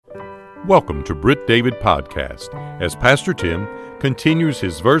Welcome to Britt David Podcast, as Pastor Tim continues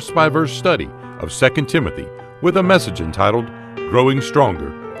his verse-by-verse study of 2 Timothy with a message entitled, Growing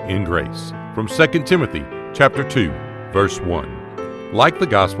Stronger in Grace, from 2 Timothy chapter 2, verse 1. Like the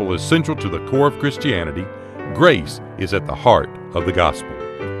gospel is central to the core of Christianity, grace is at the heart of the gospel.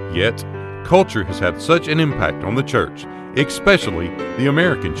 Yet, culture has had such an impact on the church, especially the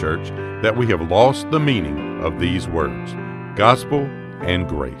American church, that we have lost the meaning of these words, gospel and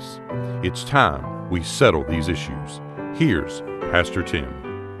grace. It's time we settle these issues. Here's Pastor Tim.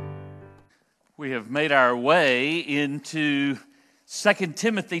 We have made our way into 2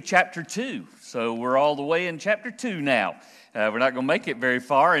 Timothy chapter 2. So we're all the way in chapter 2 now. We're not going to make it very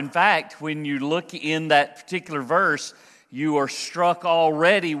far. In fact, when you look in that particular verse, you are struck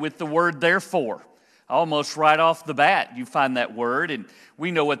already with the word therefore. Almost right off the bat, you find that word, and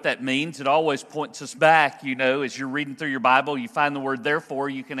we know what that means. It always points us back, as you're reading through your Bible, you find the word therefore,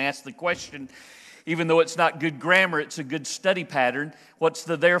 you can ask the question, even though it's not good grammar, it's a good study pattern. What's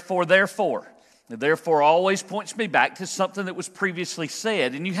the therefore? The therefore always points me back to something that was previously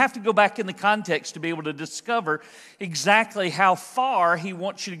said, and you have to go back in the context to be able to discover exactly how far he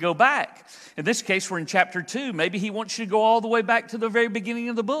wants you to go back. In this case, we're in chapter 2. Maybe he wants you to go all the way back to the very beginning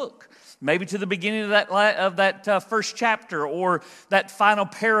of the book. Maybe to the beginning of that first chapter or that final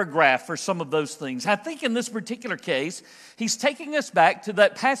paragraph or some of those things. I think in this particular case, he's taking us back to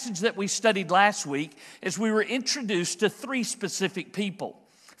that passage that we studied last week as we were introduced to three specific people.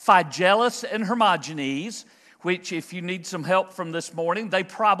 Phygellus and Hermogenes, which if you need some help from this morning, they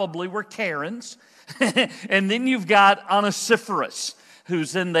probably were Karens. And then you've got Onesiphorus,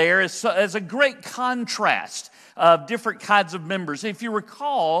 who's in there as a great contrast of different kinds of members. If you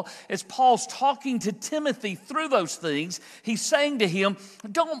recall, as Paul's talking to Timothy through those things, he's saying to him,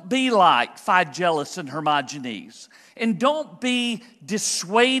 don't be like Phygellus and Hermogenes. And don't be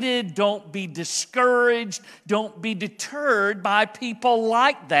dissuaded, don't be discouraged, don't be deterred by people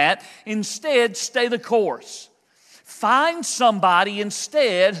like that. Instead, stay the course. Find somebody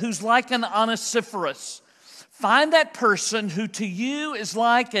instead who's like an Onesiphorus. Find that person who to you is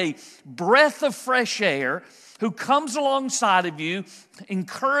like a breath of fresh air, who comes alongside of you,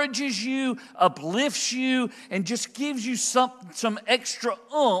 encourages you, uplifts you, and just gives you some extra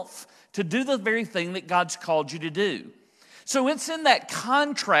oomph to do the very thing that God's called you to do. So it's in that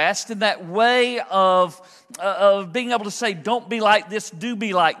contrast, in that way of being able to say, don't be like this, do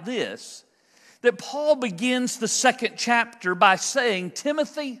be like this, that Paul begins the second chapter by saying,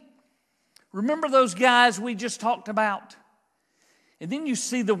 Timothy, remember those guys we just talked about? And then you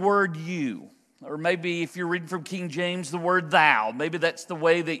see the word you. Or maybe if you're reading from King James, the word thou. Maybe that's the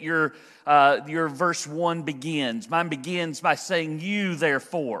way that your verse 1 begins. Mine begins by saying you,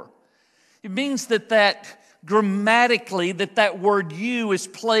 therefore. It means that grammatically, that word you is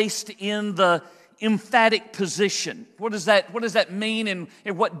placed in the emphatic position. What does that mean, and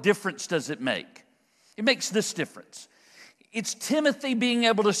what difference does it make? It makes this difference. It's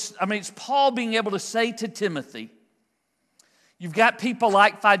it's Paul being able to say to Timothy, you've got people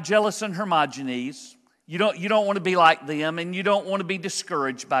like Phygellus and Hermogenes. You don't want to be like them, and you don't want to be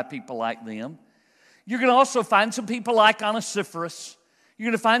discouraged by people like them. You're going to also find some people like Onesiphorus. You're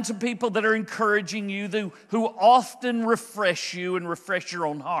going to find some people that are encouraging you, who often refresh you and refresh your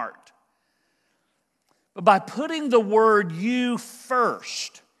own heart. But by putting the word you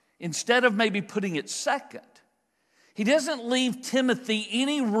first, instead of maybe putting it second, he doesn't leave Timothy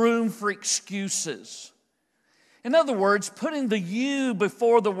any room for excuses. In other words, putting the you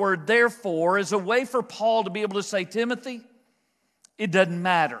before the word therefore is a way for Paul to be able to say, Timothy, it doesn't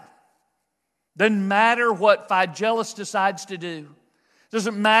matter. Doesn't matter what Phygellus decides to do.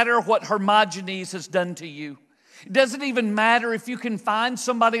 Doesn't matter what Hermogenes has done to you. It doesn't even matter if you can find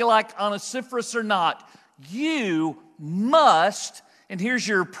somebody like Onesiphorus or not. You must, and here's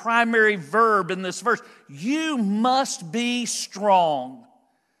your primary verb in this verse, you must be strong.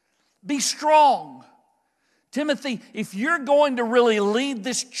 Be strong. Timothy, if you're going to really lead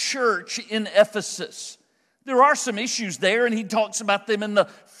this church in Ephesus, there are some issues there, and he talks about them in the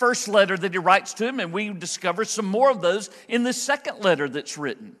first letter that he writes to him, and we discover some more of those in the second letter that's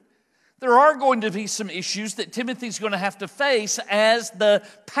written. There are going to be some issues that Timothy's going to have to face as the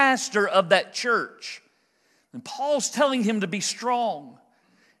pastor of that church. And Paul's telling him to be strong.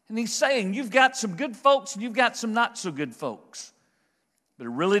 And he's saying, you've got some good folks and you've got some not so good folks. But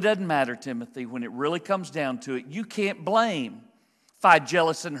it really doesn't matter, Timothy, when it really comes down to it. You can't blame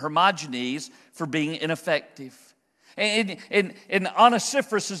Phygellus and Hermogenes for being ineffective. And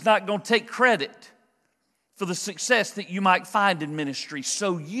Onesiphorus is not going to take credit for the success that you might find in ministry.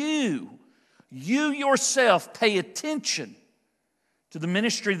 So you yourself pay attention to the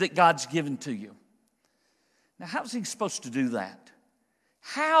ministry that God's given to you. Now, how's he supposed to do that?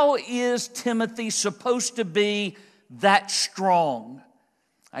 How is Timothy supposed to be that strong?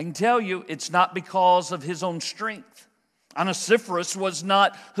 I can tell you, it's not because of his own strength. Onesiphorus was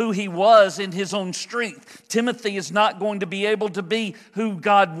not who he was in his own strength. Timothy is not going to be able to be who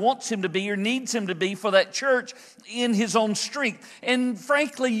God wants him to be or needs him to be for that church in his own strength. And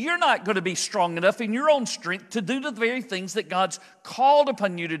frankly, you're not going to be strong enough in your own strength to do the very things that God's called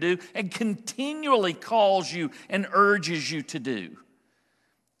upon you to do and continually calls you and urges you to do.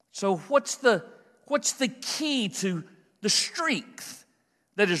 So what's the key to the strength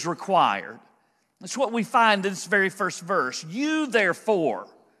that is required? That's what we find in this very first verse. You, therefore,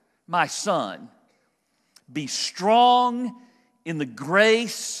 my son, be strong in the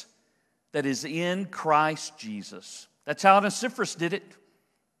grace that is in Christ Jesus. That's how Onesiphorus did it.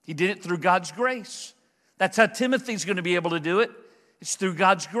 He did it through God's grace. That's how Timothy's going to be able to do it. It's through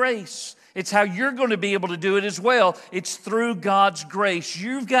God's grace. It's how you're going to be able to do it as well. It's through God's grace.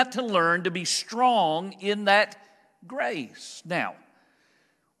 You've got to learn to be strong in that grace. Now,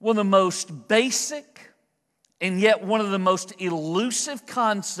 one of the most basic and yet one of the most elusive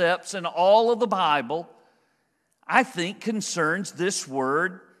concepts in all of the Bible, I think, concerns this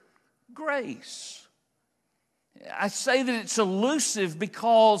word grace. I say that it's elusive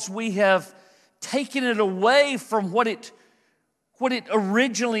because we have taken it away from what it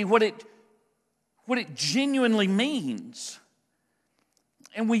genuinely means.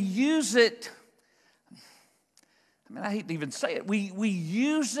 And we use it, I hate to even say it, we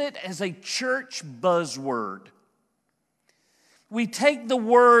use it as a church buzzword. We take the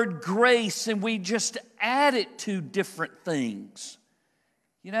word grace and we just add it to different things.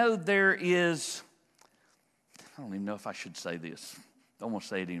 You know, there is, I don't even know if I should say this. I don't want to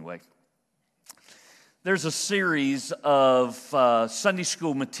say it anyway. There's a series of Sunday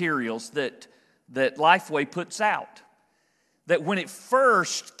school materials that Lifeway puts out. That when it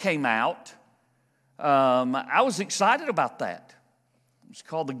first came out, I was excited about that. It's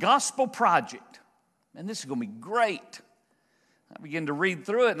called the Gospel Project. And this is going to be great. I began to read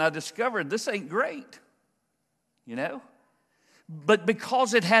through it and I discovered this ain't great. You know? But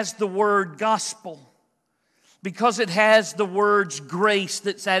because it has the word gospel, because it has the words grace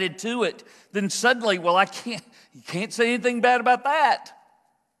that's added to it, then suddenly, well, you can't say anything bad about that.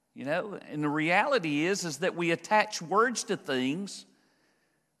 You know? And the reality is that we attach words to things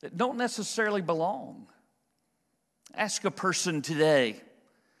that don't necessarily belong. Ask a person today,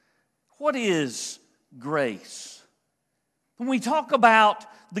 what is grace? When we talk about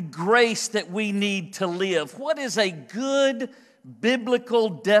the grace that we need to live, what is a good biblical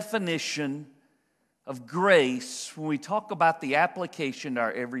definition of grace when we talk about the application to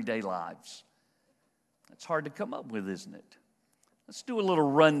our everyday lives? That's hard to come up with, isn't it? Let's do a little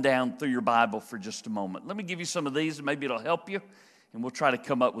rundown through your Bible for just a moment. Let me give you some of these and maybe it'll help you. And we'll try to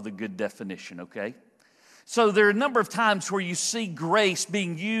come up with a good definition, okay? So there are a number of times where you see grace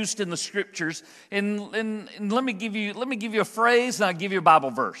being used in the Scriptures. And let me give you a phrase and I'll give you a Bible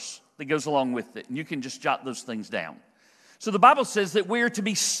verse that goes along with it. And you can just jot those things down. So the Bible says that we are to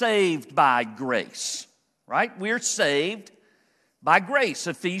be saved by grace, right? We are saved by grace.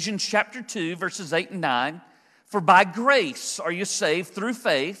 Ephesians chapter 2, verses 8 and 9. For by grace are you saved through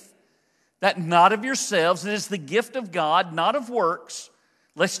faith, that not of yourselves, it is the gift of God, not of works,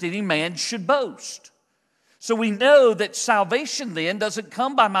 lest any man should boast. So we know that salvation then doesn't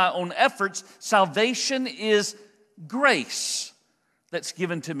come by my own efforts. Salvation is grace that's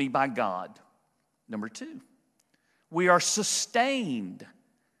given to me by God. Number 2, we are sustained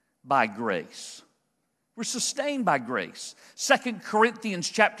by grace. We're sustained by grace. 2 Corinthians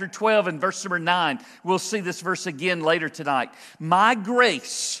chapter 12 and verse number 9. We'll see this verse again later tonight. My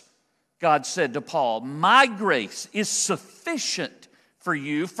grace, God said to Paul, my grace is sufficient for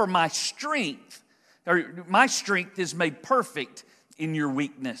you, for my strength is made perfect in your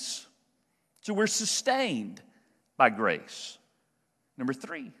weakness. So we're sustained by grace. Number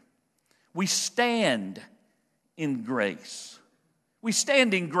 3, we stand in grace. We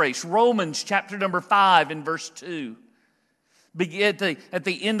stand in grace. Romans chapter number 5 and verse 2. At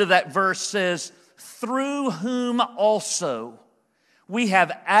the end of that verse says, through whom also we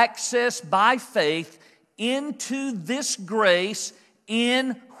have access by faith into this grace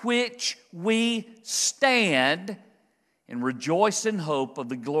in which we stand and rejoice in hope of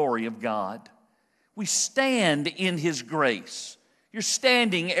the glory of God. We stand in His grace. You're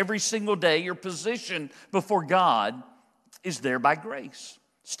standing every single day. Your position before God is there by grace.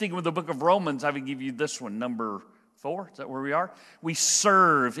 Sticking with the book of Romans, I would give you this one, number 4. Is that where we are? We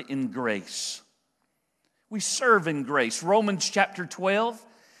serve in grace. We serve in grace. Romans chapter 12,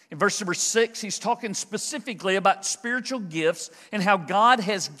 in verse number 6, he's talking specifically about spiritual gifts and how God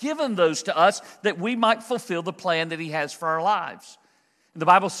has given those to us that we might fulfill the plan that he has for our lives. And the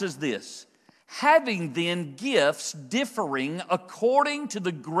Bible says this, having then gifts differing according to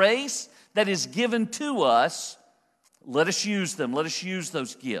the grace that is given to us, let us use them. Let us use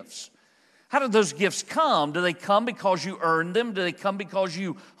those gifts. How do those gifts come? Do they come because you earn them? Do they come because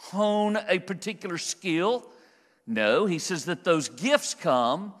you hone a particular skill? No, he says that those gifts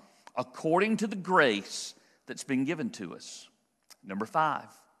come according to the grace that's been given to us. Number 5,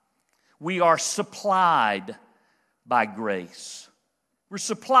 we are supplied by grace. We're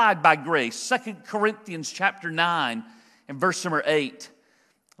supplied by grace. 2 Corinthians chapter 9 and verse number 8.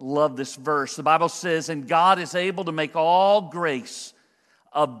 I love this verse. The Bible says, and God is able to make all grace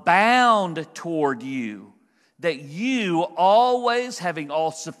abound toward you, that you always, having all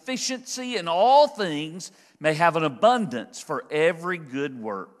sufficiency in all things, may have an abundance for every good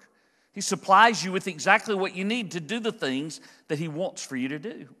work. He supplies you with exactly what you need to do the things that he wants for you to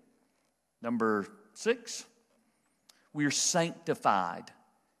do. Number 6, we are sanctified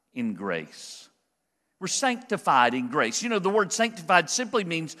in grace. We're sanctified in grace. You know, the word sanctified simply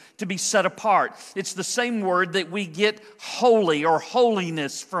means to be set apart. It's the same word that we get holy or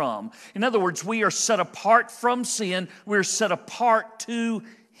holiness from. In other words, we are set apart from sin. We're set apart to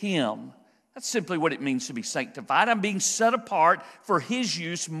him. That's simply what it means to be sanctified. I'm being set apart for his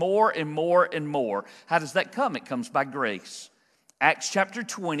use more and more and more. How does that come? It comes by grace. Acts chapter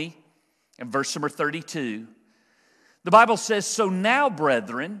 20 and verse number 32. The Bible says, so now,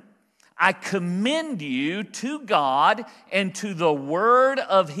 brethren, I commend you to God and to the word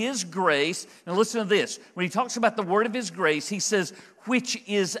of his grace. Now listen to this. When he talks about the word of his grace, he says, which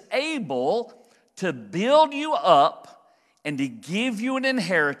is able to build you up and to give you an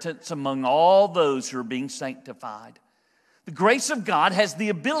inheritance among all those who are being sanctified. The grace of God has the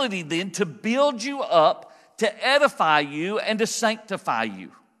ability then to build you up, to edify you, and to sanctify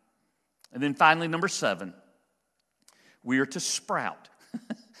you. And then finally, number 7, we are to sprout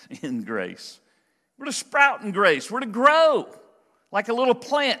in grace. We're to sprout in grace. We're to grow like a little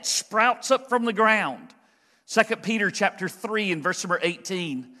plant sprouts up from the ground. 2 Peter chapter 3 and verse number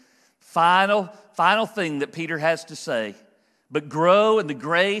 18. Final thing that Peter has to say. But grow in the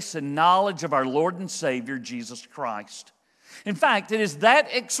grace and knowledge of our Lord and Savior, Jesus Christ. In fact, it is that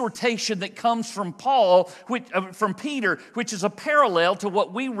exhortation that comes from from Peter, which is a parallel to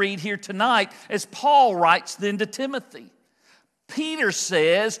what we read here tonight as Paul writes then to Timothy. Peter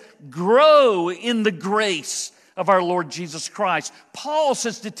says, grow in the grace of our Lord Jesus Christ. Paul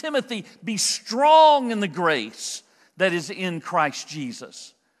says to Timothy, be strong in the grace that is in Christ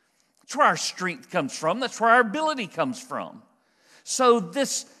Jesus. That's where our strength comes from. That's where our ability comes from. So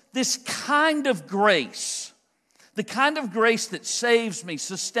this kind of grace, the kind of grace that saves me,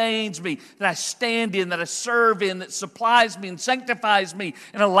 sustains me, that I stand in, that I serve in, that supplies me and sanctifies me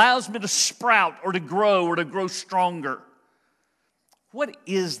and allows me to sprout or to grow stronger. What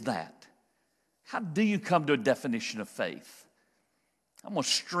is that? How do you come to a definition of faith? I'm going to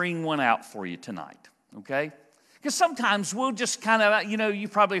string one out for you tonight, okay? Because sometimes we'll just kind of,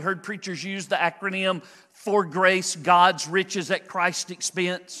 you've probably heard preachers use the acronym for grace, God's riches at Christ's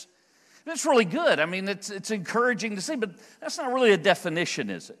expense. That's really good. I mean, it's encouraging to see, but that's not really a definition,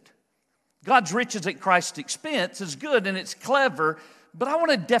 is it? God's riches at Christ's expense is good and it's clever, but I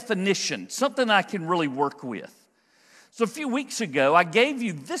want a definition, something I can really work with. So a few weeks ago, I gave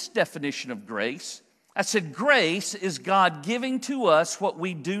you this definition of grace. I said, grace is God giving to us what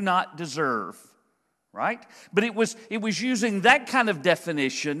we do not deserve, right? But it was using that kind of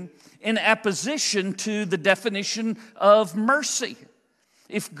definition in opposition to the definition of mercy.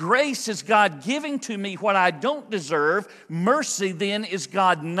 If grace is God giving to me what I don't deserve, mercy then is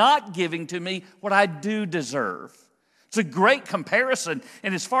God not giving to me what I do deserve. It's a great comparison,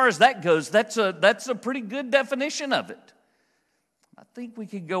 and as far as that goes, that's a pretty good definition of it. I think we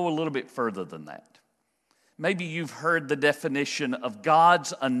could go a little bit further than that. Maybe you've heard the definition of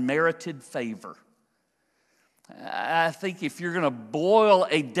God's unmerited favor. I think if you're going to boil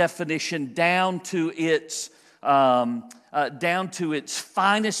a definition down to its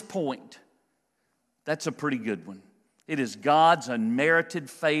finest point, that's a pretty good one. It is God's unmerited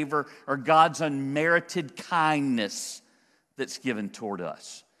favor or God's unmerited kindness that's given toward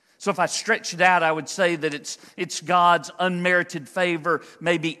us. So if I stretch it out, I would say that it's God's unmerited favor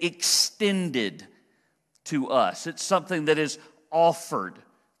maybe extended to us. It's something that is offered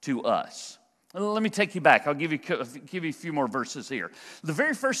to us. Let me take you back. I'll give you a few more verses here. The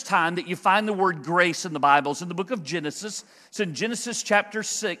very first time that you find the word grace in the Bible is in the book of Genesis. It's in Genesis chapter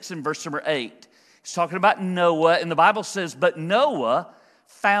 6 and verse number 8. He's talking about Noah, and the Bible says, but Noah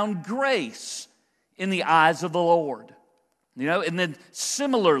found grace in the eyes of the Lord. And then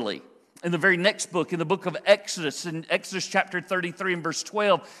similarly, in the very next book, in the book of Exodus, in Exodus chapter 33 and verse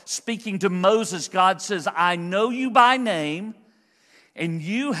 12, speaking to Moses, God says, I know you by name, and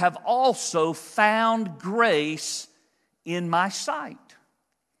you have also found grace in my sight.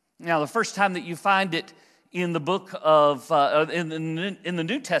 Now, the first time that you find it in the book of, in the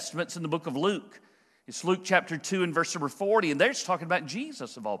New Testament, it's in the book of Luke. It's Luke chapter 2 and verse number 40, and there it's talking about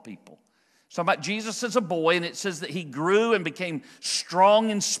Jesus of all people. It's talking about Jesus as a boy, and it says that he grew and became strong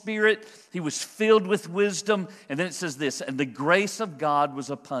in spirit. He was filled with wisdom. And then it says this, and the grace of God was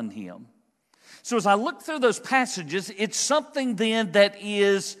upon him. So as I look through those passages, it's something then that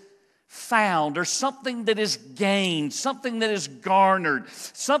is found, or something that is gained, something that is garnered,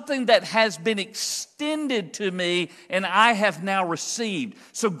 something that has been extended to me and I have now received.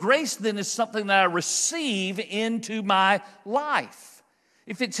 So grace then is something that I receive into my life.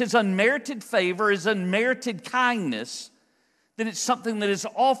 If it's his unmerited favor, his unmerited kindness, then it's something that is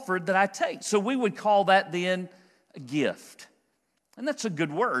offered that I take. So we would call that then a gift. And that's a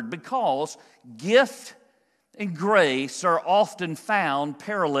good word, because gift and grace are often found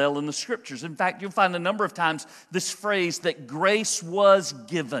parallel in the Scriptures. In fact, you'll find a number of times this phrase that grace was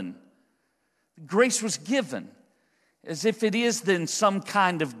given. Grace was given, as if it is then some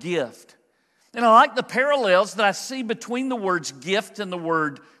kind of gift. And I like the parallels that I see between the words gift and the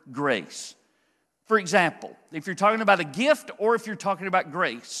word grace. For example, if you're talking about a gift or if you're talking about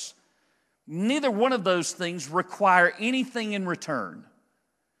grace, neither one of those things require anything in return.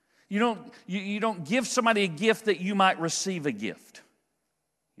 You don't give somebody a gift that you might receive a gift.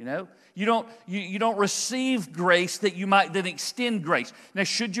 You don't receive grace that you might then extend grace. Now,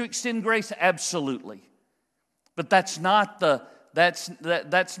 should you extend grace? Absolutely. But that's not the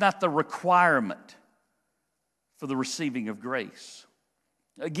requirement for the receiving of grace.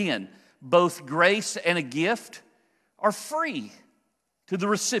 Again, both grace and a gift are free to the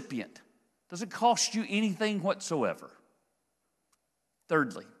recipient. Doesn't cost you anything whatsoever.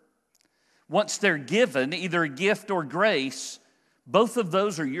 Thirdly, once they're given, either a gift or grace, both of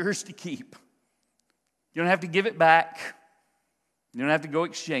those are yours to keep. You don't have to give it back. You don't have to go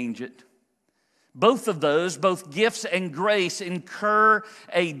exchange it. Both of those, both gifts and grace, incur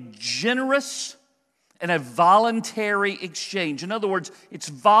a generous and a voluntary exchange. In other words, it's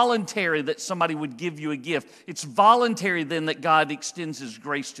voluntary that somebody would give you a gift. It's voluntary then that God extends his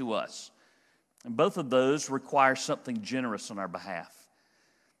grace to us. And both of those require something generous on our behalf.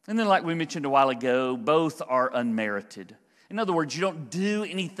 And then, like we mentioned a while ago, both are unmerited. In other words, you don't do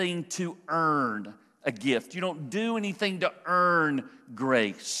anything to earn a gift. You don't do anything to earn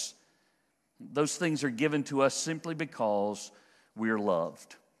grace. Those things are given to us simply because we're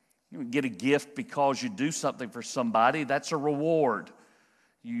loved. You get a gift because you do something for somebody. That's a reward.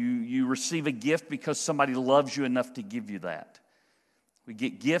 You receive a gift because somebody loves you enough to give you that. We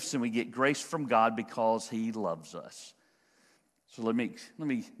get gifts and we get grace from God because he loves us. So let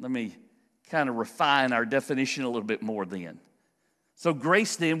me kind of refine our definition a little bit more then. So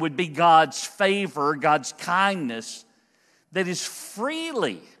grace then would be God's favor, God's kindness that is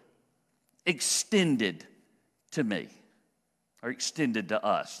freely extended to me, or extended to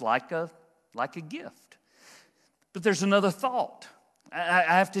us like a gift. But there's another thought. I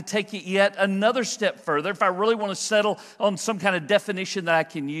have to take it yet another step further if I really want to settle on some kind of definition that I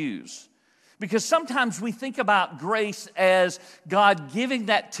can use. Because sometimes we think about grace as God giving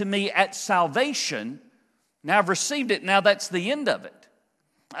that to me at salvation. Now I've received it, now that's the end of it.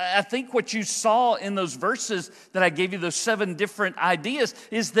 I think what you saw in those verses that I gave you, those 7 different ideas,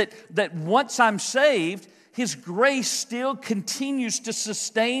 is that once I'm saved, his grace still continues to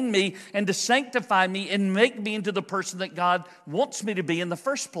sustain me and to sanctify me and make me into the person that God wants me to be in the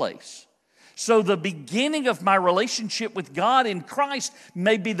first place. So the beginning of my relationship with God in Christ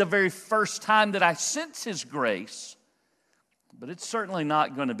may be the very first time that I sense his grace, but it's certainly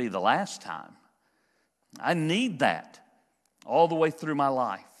not going to be the last time. I need that all the way through my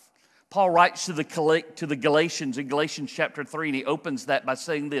life. Paul writes to the Galatians in Galatians chapter 3, and he opens that by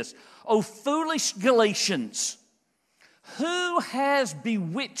saying this, "O foolish Galatians, who has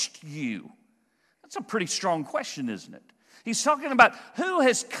bewitched you?" That's a pretty strong question, isn't it? He's talking about who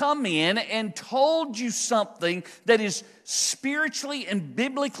has come in and told you something that is spiritually and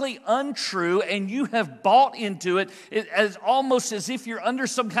biblically untrue, and you have bought into it as almost as if you're under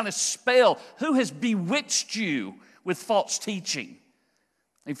some kind of spell. Who has bewitched you with false teaching?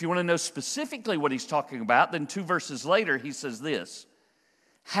 If you want to know specifically what he's talking about, then 2 verses later he says this,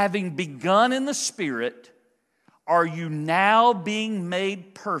 "Having begun in the Spirit, are you now being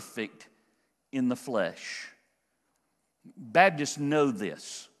made perfect in the flesh. Baptists know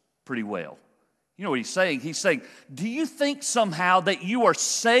this pretty well. You know what he's saying? He's saying, do you think somehow that you are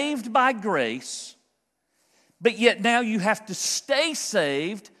saved by grace, but yet now you have to stay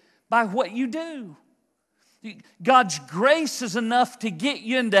saved by what you do? God's grace is enough to get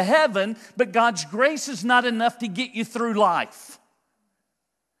you into heaven, but God's grace is not enough to get you through life.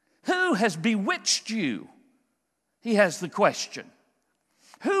 Who has bewitched you? He has the question.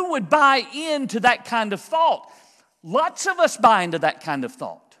 Who would buy into that kind of thought? Lots of us buy into that kind of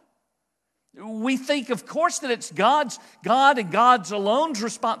thought. We think, of course, that it's God and God's alone's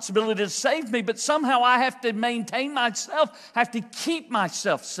responsibility to save me, but somehow I have to maintain myself, have to keep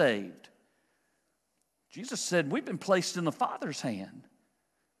myself saved. Jesus said, we've been placed in the Father's hand.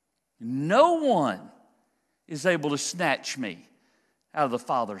 No one is able to snatch me out of the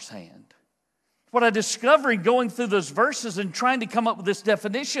Father's hand. What I discovered going through those verses and trying to come up with this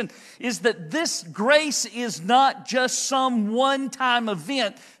definition is that this grace is not just some one-time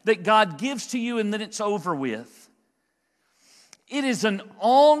event that God gives to you and then it's over with. It is an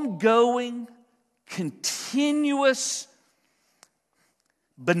ongoing, continuous,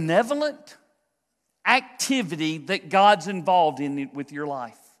 benevolent activity that God's involved in with your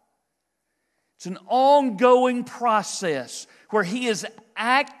life. It's an ongoing process where He is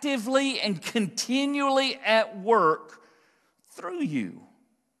actively and continually at work through you.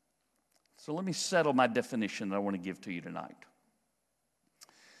 So let me settle my definition that I want to give to you tonight.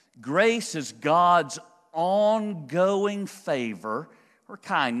 Grace is God's ongoing favor or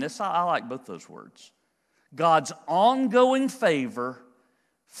kindness. I like both those words. God's ongoing favor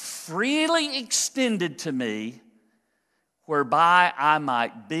freely extended to me, whereby I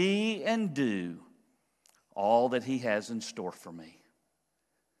might be and do all that He has in store for me.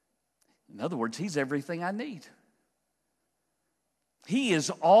 In other words, He's everything I need. He is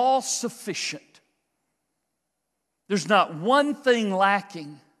all sufficient. There's not one thing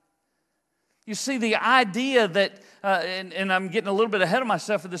lacking. You see, the idea that, and I'm getting a little bit ahead of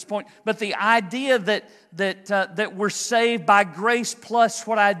myself at this point, but the idea that we're saved by grace plus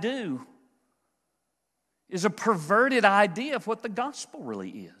what I do is a perverted idea of what the gospel really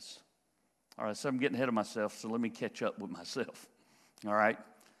is. All right, so I'm getting ahead of myself, so let me catch up with myself. All right?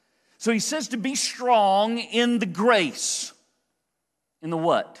 So he says to be strong in the grace. In the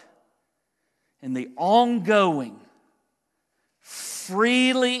what? In the ongoing,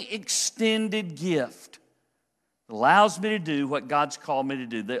 freely extended gift that allows me to do what God's called me to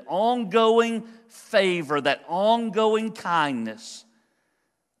do. The ongoing favor, that ongoing kindness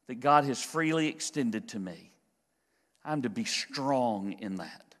that God has freely extended to me. I'm to be strong in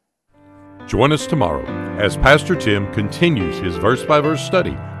that. Join us tomorrow as Pastor Tim continues his verse-by-verse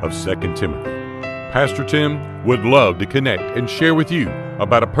study of 2 Timothy. Pastor Tim would love to connect and share with you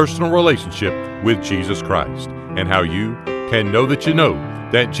about a personal relationship with Jesus Christ and how you can know that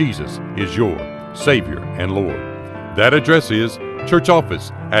Jesus is your Savior and Lord. That address is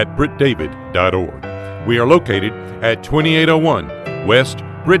churchoffice@brittdavid.org. We are located at 2801 West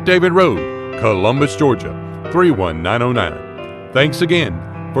Britt David Road, Columbus, Georgia, 31909. Thanks again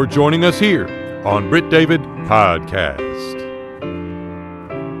for joining us here on Britt David Podcast.